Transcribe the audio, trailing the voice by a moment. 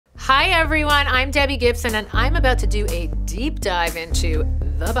Hi everyone, I'm Debbie Gibson and I'm about to do a deep dive into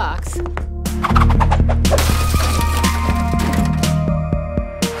the box.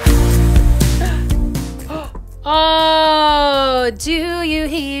 Oh, do you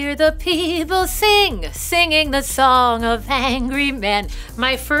hear the people singing the song of angry men?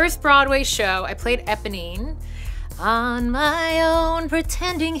 My first Broadway show, I played Eponine. On my own,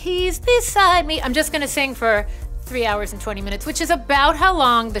 pretending he's beside me. I'm just gonna sing for 3 hours and 20 minutes, which is about how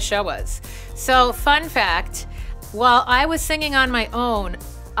long the show was. So, fun fact, while I was singing on my own,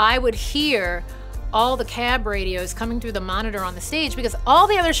 I would hear all the cab radios coming through the monitor on the stage because all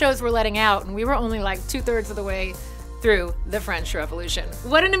the other shows were letting out and we were only like 2/3 of the way through the French Revolution.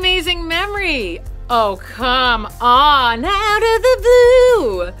 What an amazing memory! Oh, come on, out of the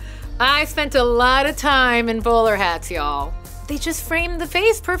blue! I spent a lot of time in bowler hats, y'all. They just frame the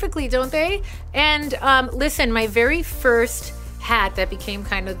face perfectly, don't they? And listen, my very first hat that became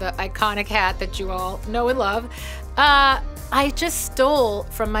kind of the iconic hat that you all know and love, I just stole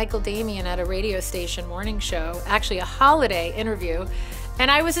from Michael Damian at a radio station morning show, actually a holiday interview.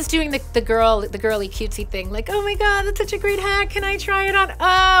 And I was just doing the girly cutesy thing, like, oh my God, that's such a great hat. Can I try it on? Oh,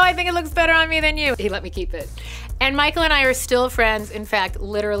 I think it looks better on me than you. He let me keep it. And Michael and I are still friends. In fact,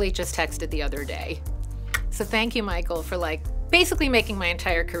 literally just texted the other day. So thank you, Michael, for like basically making my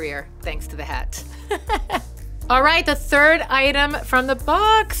entire career thanks to the hat. All right, the third item from the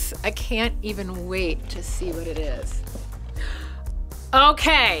box. I can't even wait to see what it is.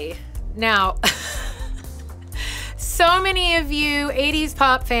 Okay, now, so many of you 80s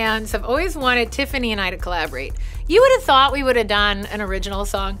pop fans have always wanted Tiffany and I to collaborate. You would have thought we would have done an original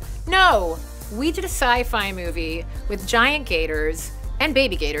song. No, we did a sci-fi movie with giant gators and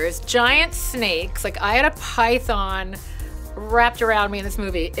baby gators, giant snakes. Like I had a python wrapped around me in this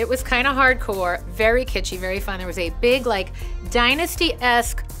movie. It was kind of hardcore, very kitschy, very fun. There was a big like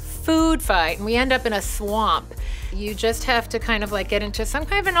dynasty-esque food fight and we end up in a swamp. You just have to kind of like get into some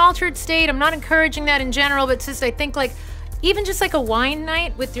kind of an altered state. I'm not encouraging that in general, but just I think like even just like a wine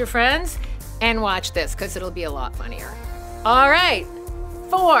night with your friends and watch this because it'll be a lot funnier. All right,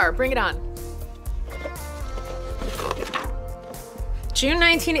 4, bring it on. June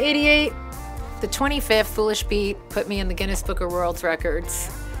 1988, the 25th Foolish Beat put me in the Guinness Book of World Records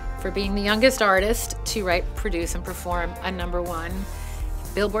for being the youngest artist to write, produce, and perform a #1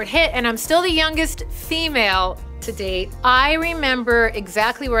 Billboard hit, and I'm still the youngest female to date. I remember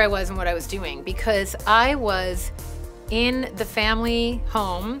exactly where I was and what I was doing because I was in the family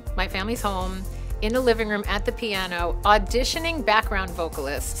home, my family's home, in the living room at the piano, auditioning background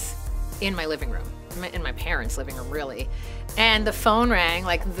vocalists in my living room, in my parents' living room, really. And the phone rang,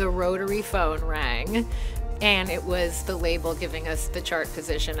 like the rotary phone rang, and it was the label giving us the chart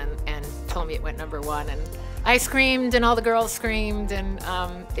position and told me it went #1. And I screamed and all the girls screamed and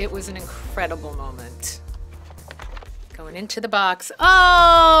it was an incredible moment. Going into the box.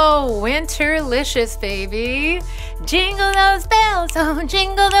 Oh, Winterlicious, baby. Jingle those bells, oh,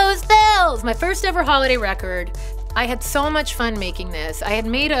 jingle those bells. My first ever holiday record. I had so much fun making this. I had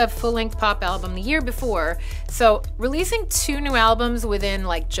made a full-length pop album the year before, so releasing 2 new albums within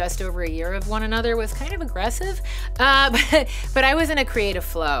like just over a year of one another was kind of aggressive, but I was in a creative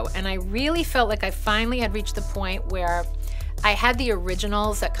flow, and I really felt like I finally had reached the point where I had the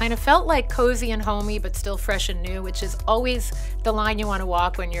originals that kind of felt like cozy and homey, but still fresh and new, which is always the line you want to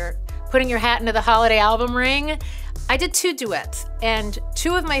walk when you're putting your hat into the holiday album ring. I did 2 duets, and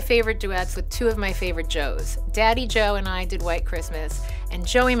 2 of my favorite duets with 2 of my favorite Joes. Daddy Joe and I did White Christmas, and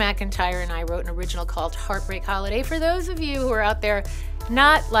Joey McIntyre and I wrote an original called Heartbreak Holiday. For those of you who are out there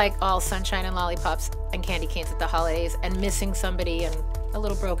not like all sunshine and lollipops and candy canes at the holidays and missing somebody and a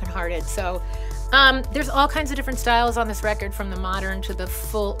little brokenhearted. So there's all kinds of different styles on this record, from the modern to the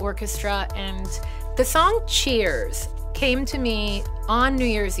full orchestra, and the song Cheers came to me on New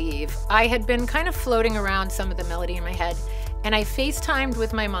Year's Eve. I had been kind of floating around some of the melody in my head, and I FaceTimed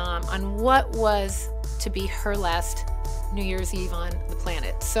with my mom on what was to be her last New Year's Eve on the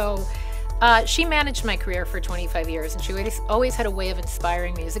planet. So she managed my career for 25 years, and she always had a way of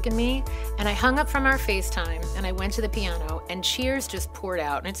inspiring music in me. And I hung up from our FaceTime, and I went to the piano, and Cheers just poured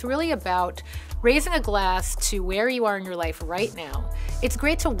out. And it's really about raising a glass to where you are in your life right now. It's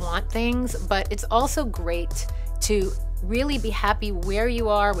great to want things, but it's also great to really be happy where you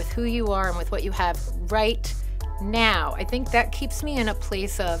are, with who you are, and with what you have right now. I think that keeps me in a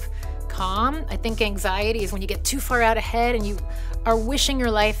place of calm. I think anxiety is when you get too far out ahead and you are wishing your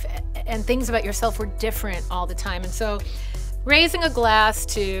life and things about yourself were different all the time. And so raising a glass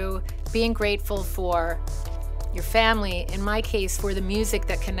to being grateful for your family, in my case, for the music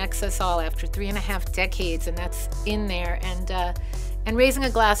that connects us all after 3.5 decades, and that's in there. And and raising a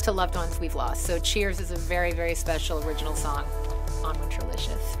glass to loved ones we've lost. So Cheers is a very, very special original song on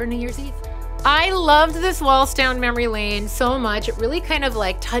Winterlicious for New Year's Eve. I loved this waltz down memory lane so much. It really kind of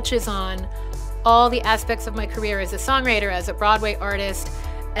like touches on all the aspects of my career as a songwriter, as a Broadway artist,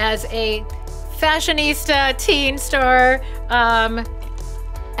 as a fashionista, teen star,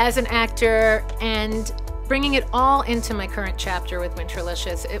 as an actor, and bringing it all into my current chapter with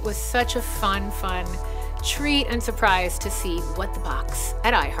Winterlicious. It was such a fun treat and surprise to see what the box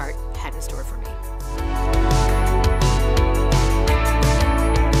at iHeart had in store for me.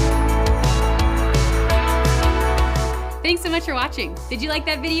 Thanks so much for watching. Did you like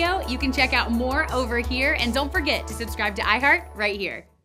that video? You can check out more over here, and don't forget to subscribe to iHeart right here.